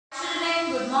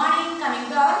morning.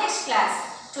 Coming to our next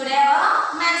class. Today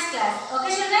our maths class.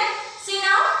 Okay children? See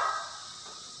now.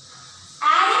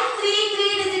 Adding three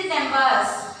digit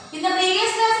numbers. In the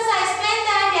previous classes I explained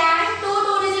that adding two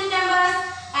digit numbers,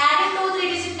 adding two three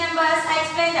digit numbers. I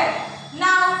explained that.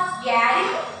 Now we are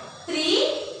adding three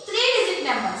digit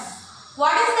numbers.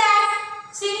 What is that?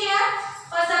 See here.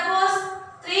 For suppose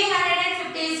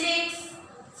 356,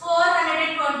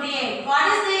 428. What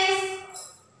is this?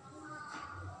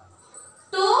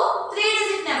 Two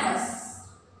three-digit numbers.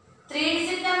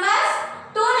 Three-digit numbers,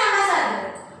 two numbers are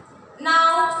there.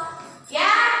 Now,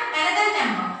 add another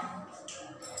number.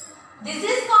 This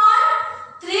is called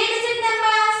three-digit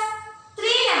numbers,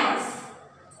 three numbers.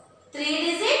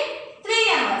 Three-digit, three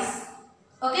numbers.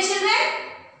 Okay, children?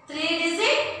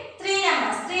 Three-digit, three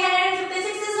numbers. 356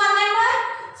 is one number.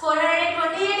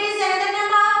 428 is another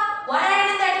number.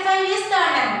 135 is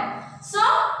third number. So,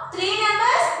 three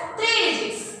numbers, three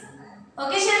digits.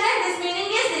 Okay children, this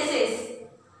meaning is this is.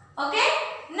 Okay.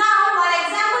 Now for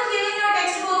example given your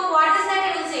textbook, what is that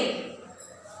you will see?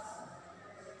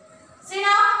 See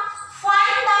now,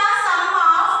 find the sum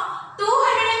of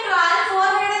 212,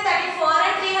 434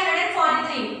 and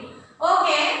 343.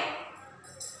 Okay.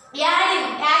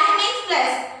 Adding means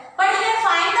plus. But here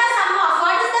find the sum of,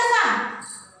 what is the sum?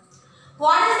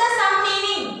 What is the sum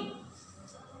meaning?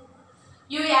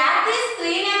 You add these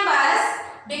three numbers,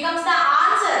 becomes the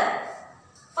answer.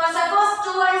 For suppose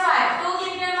 2 and 5. 2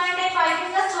 keep in your mind, take 5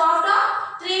 fingers, 2 after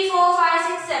 3, 4,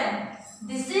 5, 6, 7.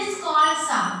 This is called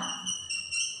sum.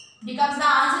 Becomes the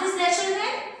answer is there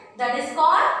children. That is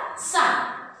called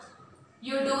sum.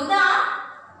 You do the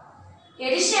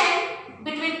addition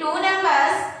between two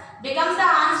numbers, becomes the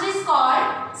answer is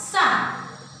called sum.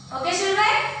 Okay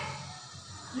children?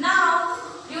 Now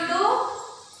you do.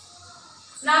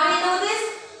 Now we do this.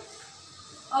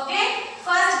 Okay.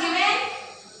 First given.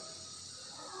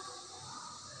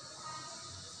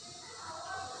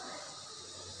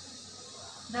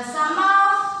 The sum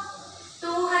of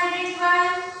 212,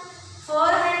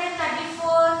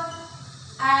 434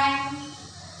 and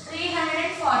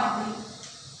 343.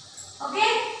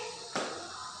 Okay?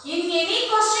 In any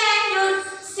question you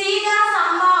see the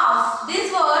sum of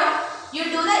this word, you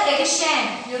do the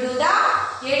addition. You do the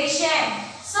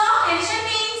addition. So addition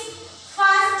means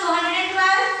first 212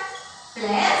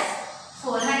 plus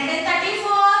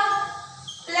 434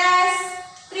 plus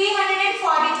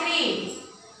 343.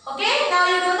 Okay, now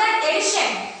you do the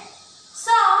addition.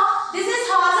 So, this is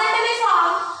horizontally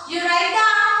form. You write the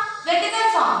vertical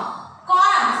form.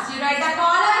 Columns. You write the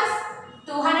columns.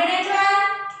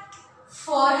 212,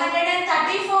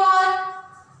 434,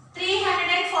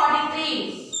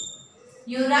 343.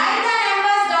 You write the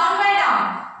numbers down by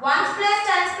down. Ones place,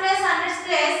 tens place, hundreds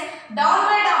place, down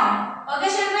by down.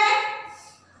 Okay, children?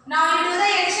 Now you do the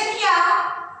addition here.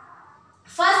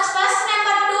 First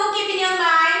number 2 keep in your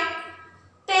mind.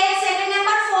 Take second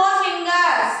number 4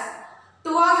 fingers.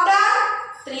 2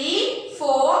 after 3,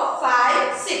 4,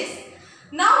 5, 6.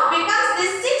 Now becomes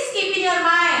this 6 keep in your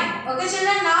mind. Okay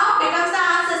children, now becomes the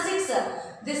answer 6.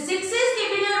 This 6 is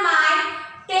keep in your mind.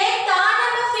 Take third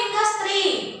number fingers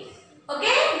 3.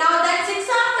 Okay, now that 6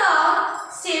 after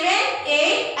 7,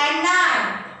 8 and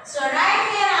 9. So right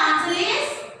here answer is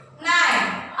 9.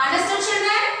 Understood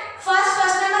children? First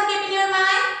number keep in your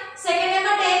mind. Second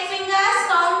number take fingers,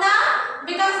 count the,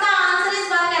 becomes the answer is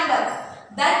one number.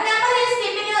 That number is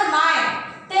keep in your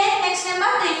mind. Take next number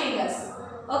 3 fingers.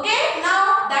 Okay,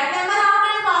 now that number after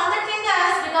you count the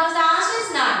fingers becomes the answer is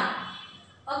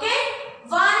 9. Okay,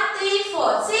 1, 3,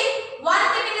 4. See, 1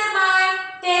 keep in your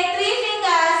mind. Take 3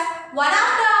 fingers. 1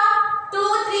 after 2,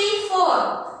 3,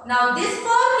 4. Now this 4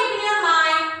 keep in your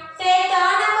mind. Take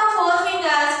third number 4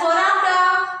 fingers. 4 after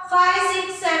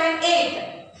 5, 6, 7,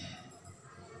 8.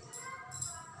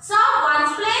 So,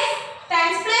 ones place,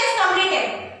 tens place completed.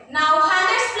 Now,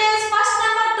 hundreds place, first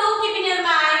number 2 keep in your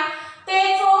mind.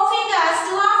 Take 4 fingers,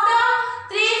 2 after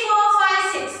 3,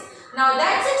 4, 5, 6. Now,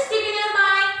 that 6 keep in your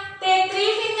mind. Take 3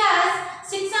 fingers,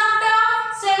 6 after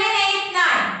 7, 8,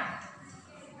 9.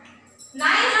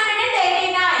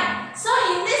 989. So,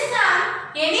 in this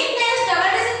sum, any place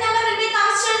double digit number will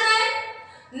become children?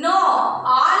 No,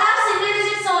 all are single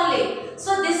digits only.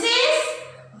 So, this is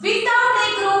without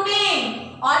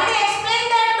regrouping. Already explained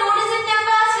that 2 digit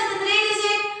numbers with 3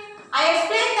 digit. I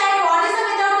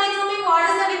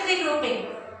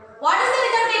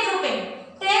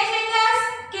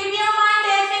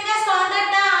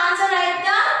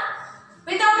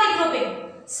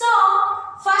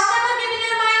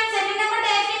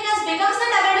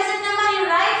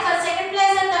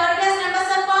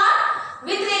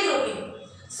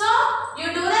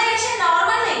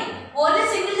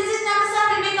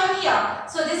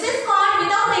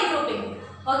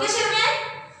Okay children?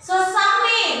 So sum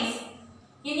means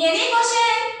in any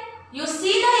question you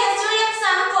see the SUM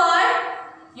sum word,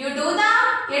 you do the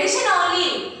addition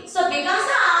only. So becomes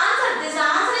the answer. This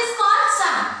answer is called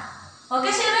sum.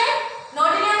 Okay children?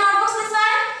 Note in your notebooks this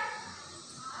one.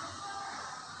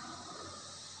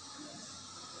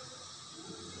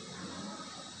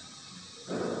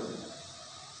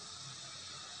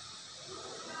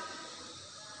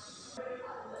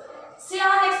 See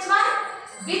our next one,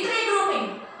 with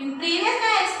regrouping. In previous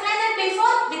I explained that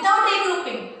before without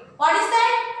regrouping. What is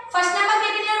that? First number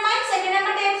keep in your mind, second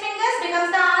number take fingers,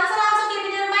 becomes the answer also keep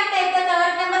in your mind, take the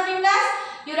third number fingers.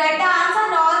 You write the answer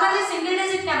normally single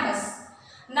digit numbers.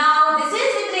 Now this is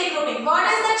with regrouping. What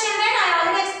is that children? I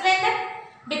already explained that.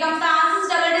 Becomes the answer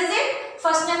double digit.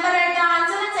 First number write the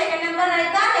answer and second number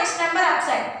write the next number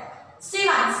upside. See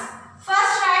once.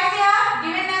 First write here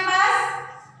given numbers.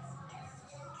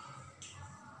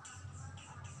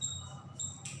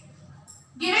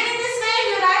 Given in this way,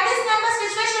 you write these numbers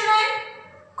which way children?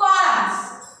 Columns.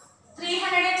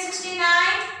 369,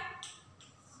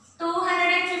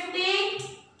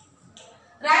 250.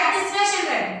 Write this way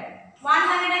children.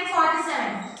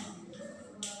 147.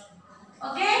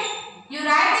 Okay? You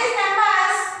write these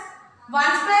numbers.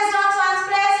 Ones place, downs, ones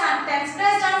place, tens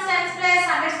place, downs, tens place,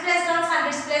 hundreds place, downs,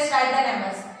 hundreds place. Write the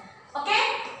numbers.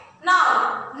 Okay?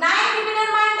 Now, 9 keep in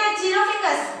your mind, take 0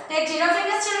 fingers. Take 0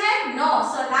 fingers children? No.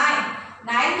 So 9.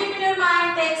 9 keep in your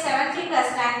mind, take 7 fingers.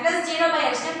 9 plus 0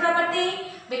 by addition property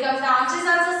becomes the answer is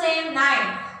also same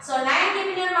 9. So 9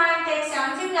 keep in your mind, take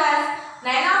 7 fingers.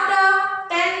 9 after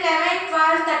 10, 11,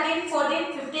 12, 13,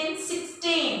 14, 15,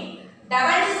 16.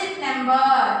 Double digit number.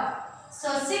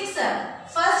 So 6.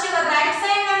 First your right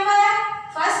side number.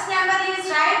 First number is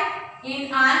right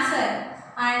in answer.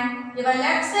 And your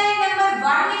left side number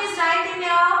 1 is right in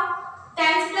your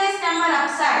tens place number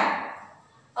upside.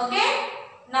 Okay?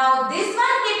 Now this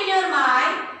one keep in your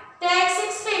mind, take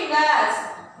 6 fingers.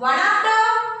 1 after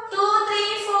 2,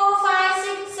 3, 4, 5,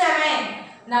 6,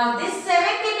 7. Now this 7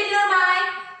 keep in your mind,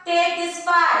 take this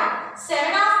 5.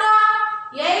 7 after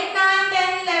 8, 9,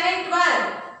 10, 11,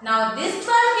 12. Now this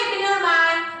 12 keep in your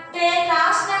mind, take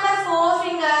last number 4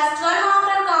 fingers. 12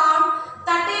 after count,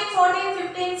 13, 14,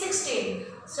 15, 16.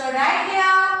 So write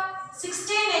here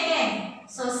 16 again.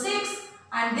 So 6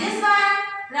 and this one.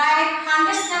 Write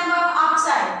hundreds number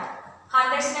upside.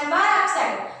 Hundreds number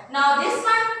upside. Now this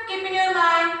one keep in your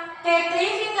mind. Take 3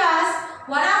 fingers.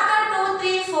 1 after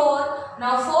 2, 3, 4.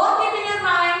 Now 4 keep in your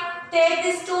mind. Take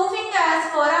these 2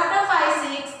 fingers. 4 after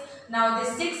 5, 6. Now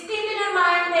this 6 keep in your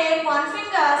mind. Take 1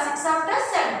 finger. 6 after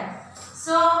 7.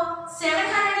 So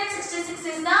 766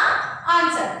 is the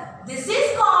answer. This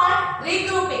is called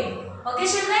regrouping. Okay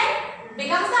children?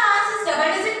 Becomes the answer is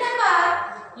double digit number.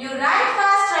 You write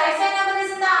first right side number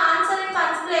is in the answer in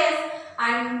ones place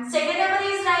and second number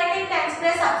is right in tens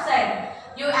place upside.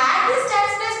 You add this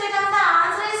tens place becomes the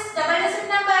answer is double digit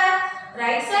number.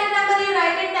 Right side number you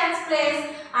write in tens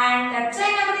place and left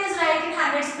side number is right in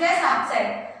hundreds place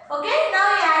upside. Okay, now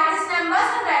you add these numbers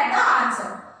and write the answer.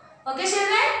 Okay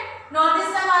children, note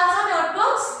this sum also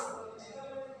notebooks.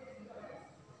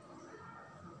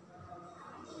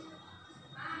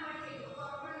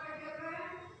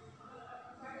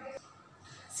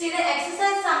 See the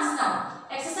exercise sums now.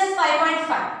 Exercise 5.5.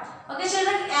 Okay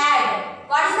children, add.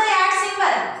 What is the add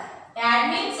symbol?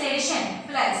 Add means addition,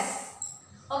 plus.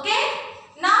 Okay.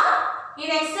 Now,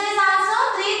 in exercise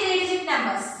also 3 3-digit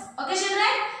numbers. Okay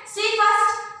children. See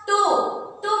first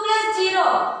 2. 2 plus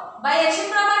 0. By addition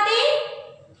property,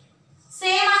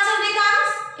 same answer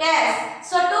becomes yes.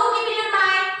 So 2 keep in your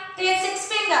mind. Take 6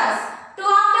 fingers. 2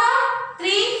 after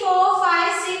 3, 4,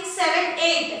 5, 6, 7,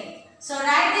 8. So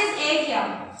write this 8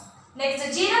 here. Next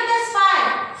 0 plus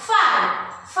 5.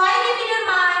 5. 5 keep in your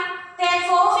mind. Take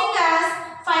 4 fingers.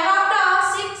 5 after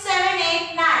 6, 7,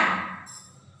 8, 9.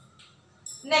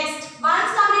 Next,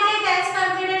 once completed, tens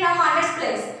completed, now hundreds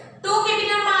place. 2 keep in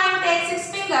your mind. Take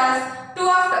 6 fingers. 2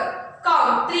 after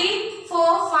count 3,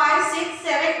 4, 5, 6,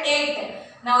 7,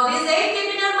 8. Now this 8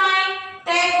 keep in your mind.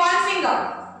 Take 1 finger.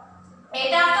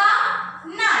 8 after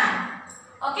 9.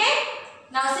 Okay.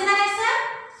 Now see the next step.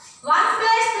 1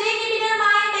 plus 3 keep in your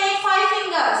mind. Take 5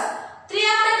 fingers. 3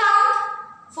 after count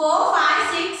 4,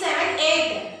 5, 6, 7,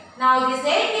 8. Now this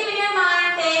 8 keep in your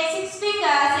mind. Take 6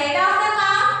 fingers. 8 after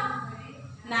count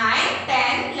 9,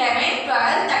 10, 11,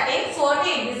 12, 13,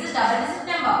 14. This is double digit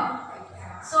number.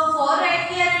 So 4 right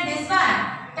here and this one.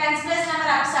 Tens place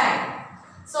number upside.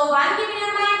 So 1 keep in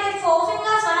your mind. Take 4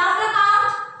 fingers. 1 after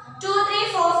count 2, 3,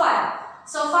 4, 5.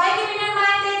 So 5 keep in your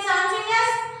mind. Take 7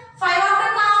 fingers. 5 after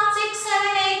count 6,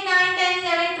 7, 8, 9, 10,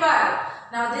 11, 12.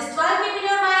 Now this 12 keep in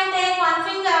your mind. Take 1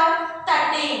 finger.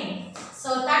 13,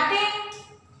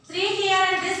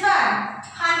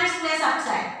 hundreds place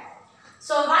upside.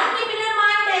 So 1 keep in your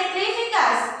mind, take 3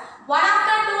 fingers. 1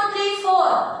 after 2, 3,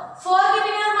 4. 4 keep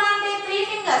in your mind, take 3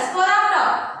 fingers. 4 after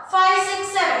 5, 6,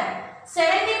 7.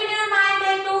 7 keep in your mind,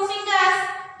 take 2 fingers.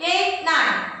 8,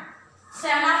 9.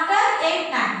 7 after 8,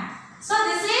 9. So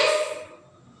this is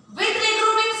with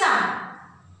regrouping sum.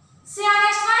 See our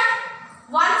next one.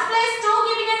 1's place 2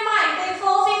 keep in your mind, take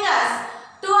 4 fingers.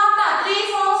 2 after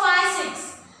 3, 4, 5,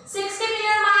 6. 6 keep in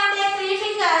your mind, take 3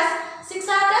 fingers. 6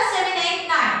 after 7, 8,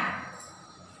 9.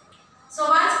 So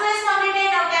 1's place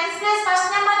completed. Now 10's place first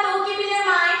number 2 keep in your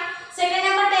mind. Second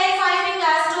number take 5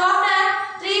 fingers. 2 after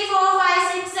 3, 4,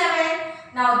 5, 6,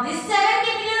 7. Now this 7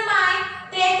 keep in your mind.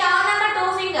 Take down number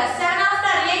 2 fingers. 7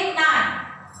 after 8, 9.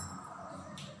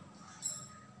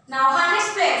 Now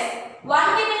 100's place.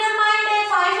 1 keep in your mind. Take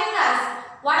 5 fingers.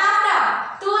 1 after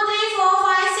 2, 3, 4,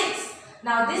 5, 6.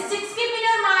 Now this 6 keep in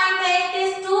your mind. Take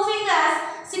these 2 fingers.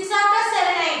 6 after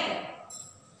 7, 8.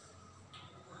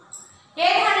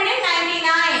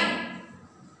 899.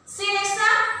 See next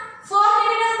one. 4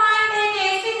 keep in your mind, take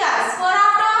 8 fingers. 4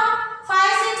 after 5,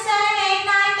 6, 7, 8,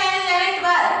 9, 10, 11,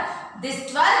 12. This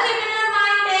 12 keep in your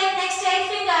mind, take next 8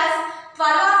 fingers. 12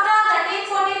 after 13,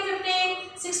 14,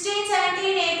 15, 16,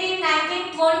 17, 18,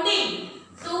 19, 20.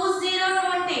 2, 0,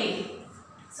 20.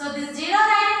 So this 0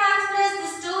 right in 1's place,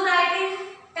 this 2 right in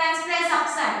 10's place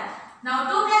upside.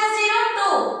 Now 2 plus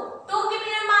 0, 2. 2 keep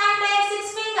in your mind, take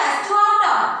 6 fingers. 2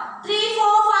 after 3, 4,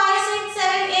 5, 6,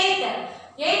 7, 8.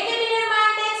 8 keep in your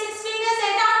mind, take 6 fingers.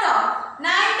 8 after 9,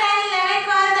 10, 11,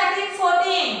 12, 13,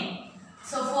 14.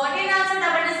 So 14 also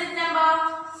double digit number.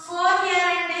 4 here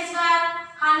and this one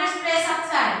 100's place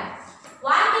upside.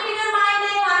 1 keep in your mind,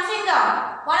 take 1 finger.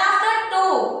 1 after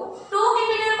 2.